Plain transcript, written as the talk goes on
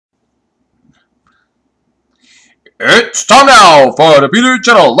It's time now for the Peter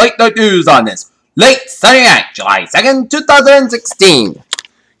Channel Late Night News on this late Sunday night, July 2nd, 2016.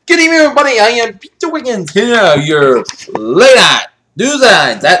 Good evening, everybody. I am Peter Wiggins here, your late night news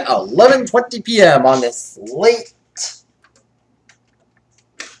lines at 11:20 p.m. on this late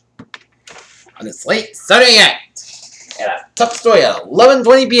Sunday night. And a top story at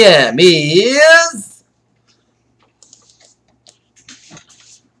 11:20 p.m. is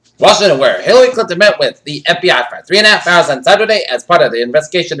Washington, where Hillary Clinton met with the FBI for 3.5 hours on Saturday as part of the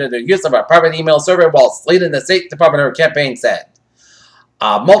investigation into the use of a private email server while leading the State Department. Her campaign said.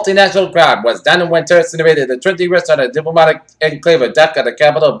 A multinational crowd was down when terrorists invaded the Trinity restaurant at diplomatic enclave of Dhaka, the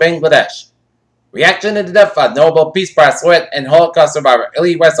capital of Bangladesh. Reaction to the death of Nobel Peace Prize laureate and Holocaust survivor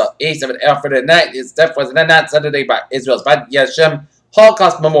Elie Wiesel, aged 7, after the night. His death was announced Saturday by Israel's Yad Vashem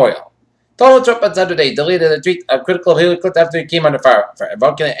Holocaust Memorial. Donald Trump on Saturday deleted a tweet critical of Hillary Clinton after he came under fire for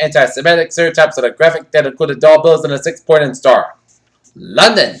invoking anti-Semitic stereotypes with a graphic that included dollar bills and a 6-pointed star.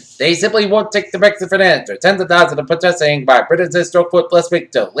 London. They simply won't take the Brexit for an answer. Tens of thousands of protesting by Britain's historic vote last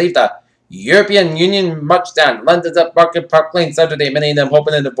week to leave the European Union marched down London's Upmarket Park Lane Saturday, many of them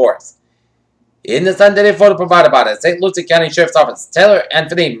hoping a divorce. In the Sunday photo provided by the St. Lucie County Sheriff's Office, Taylor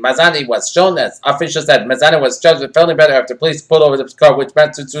Anthony Mazzani was shown as officials said. Mazzani was charged with felony murder after police pulled over the car, which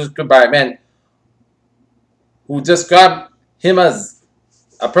matched described by a man who described him as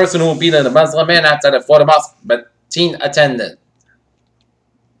a person who beat a Muslim man outside a Florida mosque, but teen attendant.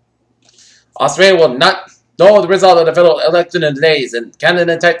 Australia will not know the result of the federal election in days, and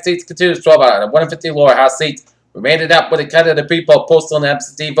Canada and Texas seats continues 12 out of 150 lower house seats remained out with the Canada pre-poll postal and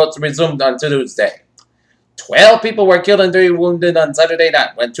absentee votes resumed on Tuesday. 12 people were killed and 3 wounded on Saturday night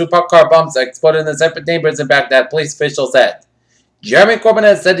when 2 parked car bombs exploded in separate neighborhoods in Baghdad, police officials said. Jeremy Corbyn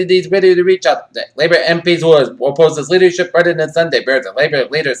has said he's ready to reach out to Labour MPs who oppose his leadership rather than Sunday. But the Labour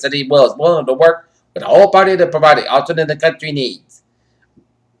leader said he was willing to work with the whole party to provide the alternate the country needs.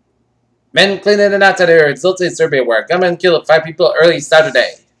 Men cleaning an outside area in Silty, Serbia, where a gunman killed 5 people early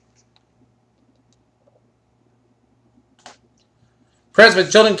Saturday. Parents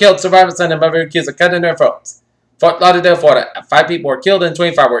with children killed, survivors son and mother accused of cutting their throats. Fort Lauderdale, Florida. 5 people were killed and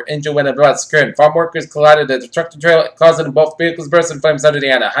 25 were injured when a bus occurred. Farm workers collided with the tractor trailer, causing both vehicles burst in flames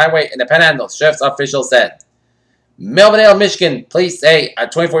Saturday on a highway in the Panhandle, sheriff's official said. Melvindale, Michigan. Police say a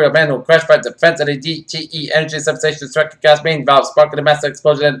 24-year-old man who crashed by the fence at a DTE energy substation struck a gas main valve, sparking a massive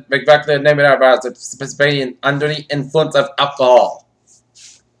explosion and evacuated the neighborhood of participating under the influence of alcohol.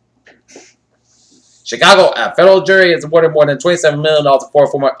 Chicago, a federal jury has awarded more than $27 million for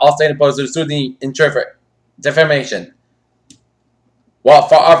former Allstate employees who sued the insurer for defamation. While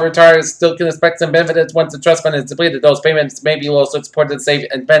far-off retirees still can expect some benefits once the trust fund is depleted, those payments may be low, so it's important to save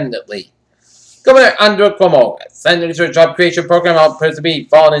independently. Governor Andrew Cuomo signed the job creation program appears to be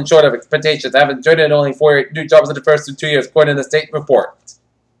falling short of expectations, having generated only 4 new jobs in the first 2 years, according to the state report.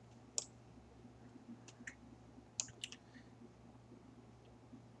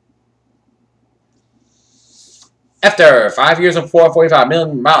 After 5 years and 445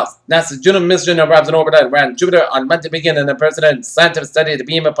 million miles, NASA's Juno mission arrives in orbit around Jupiter on Monday, beginning the president's scientific study of the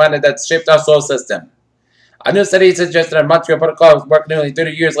beam of planet that shaped our solar system. A new study suggested a Montreal protocol work nearly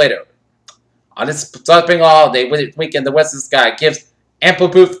 30 years later. On this spring holiday weekend, the western sky gives ample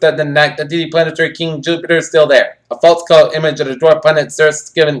proof that the planetary king Jupiter is still there. A false color image of the dwarf planet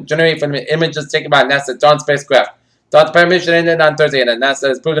Ceres generated from the images taken by NASA's Dawn spacecraft. Dawn's mission ended on Thursday, and NASA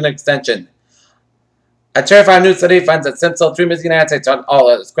has proven an extension. A terrifying new study finds that stem cell treatments can antics on all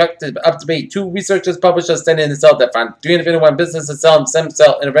others. Corrected up to be 2 researchers published a study in the cell that found 351 businesses selling stem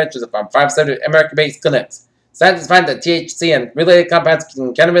cell interventions from 500 American-based clinics. Scientists find that THC and related compounds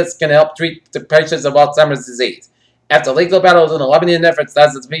in cannabis can help treat the patients of Alzheimer's disease. After legal battles and lobbying efforts,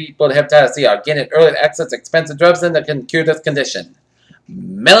 thousands of people with hepatitis C are gaining early access to expensive drugs that can cure this condition.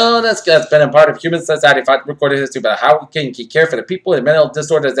 Mental has been a part of human society throughout recorded history, but how we can care for the people with mental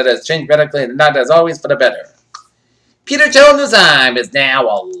disorders that has changed radically and not as always for the better. Peter Channel News Time is now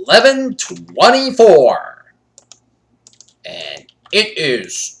 11:24. And it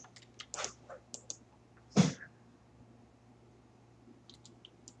is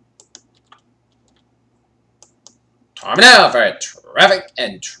time now for a traffic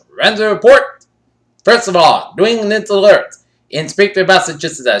and transit report. First of all, New England alert. In Springfield,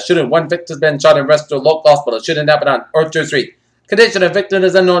 Massachusetts, a shooting, 1 victim has been shot and rescued to a local hospital. Shooting happened on Orchard Street. Condition of victim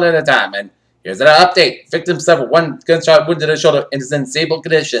is unknown at the time. And here's an update. Victim suffered 1 gunshot wound to the shoulder and is in stable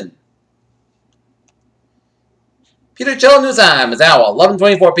condition. Peter Channel News Time is now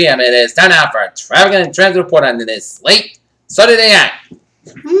 11:24 p.m. It is time now for a traffic and transit report on this late Saturday night.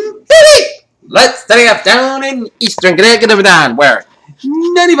 Let's study up down in Eastern Connecticut, where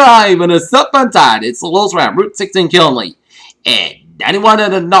 95 on the southbound side. It's lows around Route 16 Killenly. And 91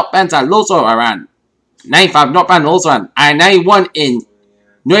 on the northbound side. Lows around 95 northbound. Lows around I-91 in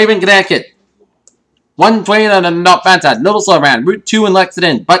New Haven, Connecticut. 120 on the northbound side. Little slow around Route 2 in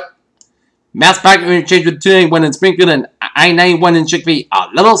Lexington. But mass parking interchange with 291 in Springfield and I-91 in Chicopee. A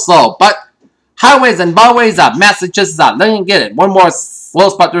little slow. But highways and byways of Massachusetts are letting get it. One more slow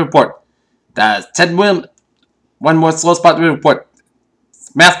spot to report. That's Ted Williams. One more slow spot to report.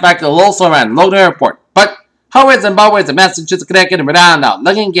 Mass back a little slow around Logan Airport. But highways and byways of Massachusetts, Connecticut, and Rhode Island now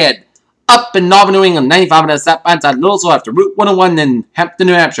looking good. Up in Northern New England, 95 on the southbound side, little slow after Route 101 in Hampton,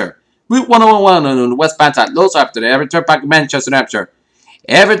 New Hampshire. Route 101 on the westbound side, little slow after the Everett Turnpike in Manchester, New Hampshire.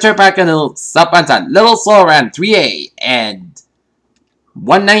 Everett Turnpike on the southbound side, little slow around 3A and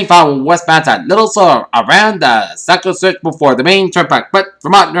 195 on the westbound side, little slow around the Saco Search before the main turnpike. But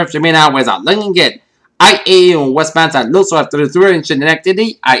Vermont, New Hampshire, main highways are looking good. I-80 on westbound side, little slow after the through in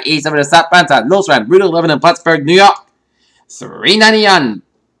Schenectady. I-87 on the southbound side, little slow around Route 11 in Plattsburgh, New York. 390 on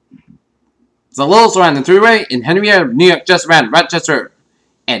the little slow around the thruway in Henrietta, New York, just around Rochester.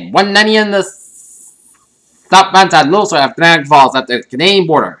 And 190 on the southbound side, little slow after Niagara Falls at the Canadian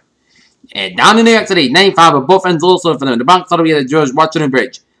border. And down in New York City, 95 on both ends, little slow from the Bronx all the way to the George Washington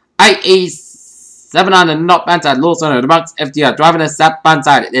Bridge. I-87 on the northbound side, little slow on the Bronx. FDR driving the southbound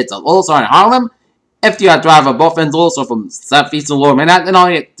side, it's a little slow in Harlem. FDR Drive on both ends also from southeast and lower Manhattan all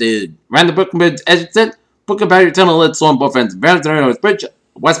the way to around the Brooklyn Bridge exit. Brooklyn Barrier Tunnel lit slow on both ends. Vernon Bridge,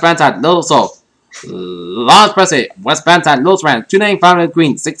 westbound side, little slow. Long Expressway, westbound side, little slow around 295 on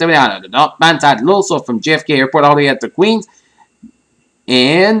Queens, 679 on the northbound side, little slow from JFK Airport all the way up to Queens.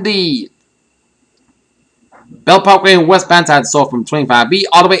 And the Bell Parkway westbound side, slow from 25B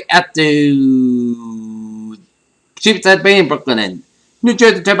all the way up to Sheepshead Bay in Brooklyn and New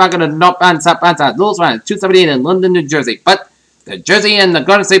Jersey Turnpike on the northbound, southbound side, little slow around 278 in London, New Jersey. But the Jersey and the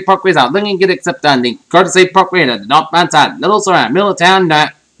Garden State Parkways are looking good except on the Garden State Parkway on the northbound side, little slow around Middletown, New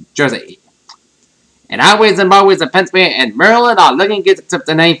Jersey. And highways and byways of Pennsylvania and Maryland are looking good except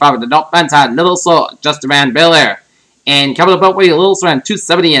the 95 on the northbound side, little slow just around Bel Air. And Capital Beltway, a little slow around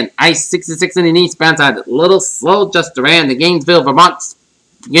 270 and I-66 in the eastbound side, a little slow just around the Gainesville,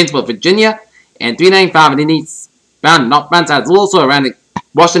 Virginia. And 395 in the eastbound northbound side, a little slow around the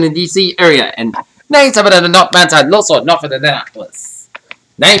Washington, D.C. area. And 97 on the northbound side, little slow north of Indianapolis.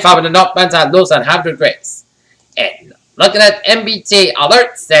 95 on the northbound side, little slow on Harvard Grace. And looking at MBTA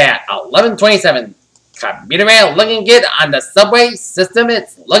alerts at 11:27. Commuter rail looking good on the subway system.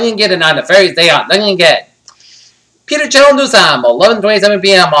 It's looking good, and on the ferries they are looking good. Peter Channel News Time, 11:27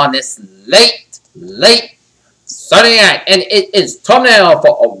 p.m. on this late Saturday night, and it is time now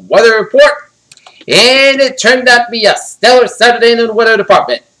for a weather report. And it turned out to be a stellar Saturday in the weather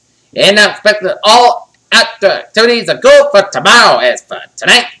department. And I'm expecting all outdoor activities to go for tomorrow. As for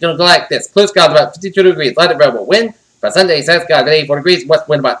tonight, it's going to go like this. Clear skies about 52 degrees, light variable wind. For Sunday, sunny skies at 84 degrees, west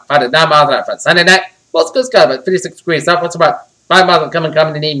wind about 5 to 9 miles an hour. For Sunday night, most clear skies about 56 degrees, southwest about 5 miles an hour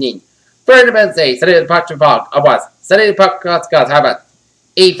coming in the evening. For Wednesday, Sunday departure fog, otherwise, Sunday departure skies high about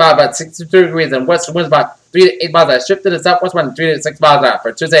 85, about 62 degrees, and west winds about 3 to 8 miles an hour. Shift to the southwest wind 3 to 6 miles an hour.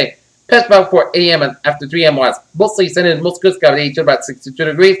 For Tuesday, patch about 4 a.m. and after 3 a.m. was mostly sunny and most clear skies at 82 about 62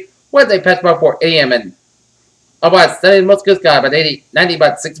 degrees. Wednesday, patch about 4 a.m. and otherwise sunny and most clear skies about 90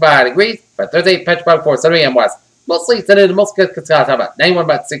 about 65 degrees. For Thursday, patch about 4 7 a.m. was mostly sunny and most clear skies about 91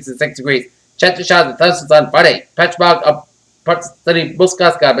 about 66 degrees. Chance of showers and thunderstorms on Friday. Patch about up parts sunny most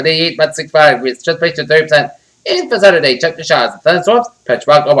clear skies about 88 about 65 degrees. Chance of 30%. And for Saturday, chance of showers and thunderstorms. Patch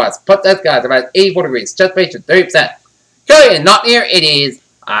about otherwise part that skies about 84 degrees. Chance of 30%. Currently, not near it is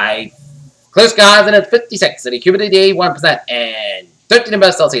clear skies and it's 56, and the humidity 1%, and 13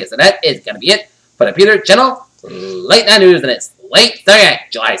 degrees Celsius. And that is going to be it for the Peter Channel Late Night News, and it's late Thursday,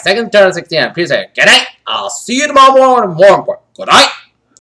 July 2nd, 2016. Peter, good night. I'll see you tomorrow morning. More important. Good night.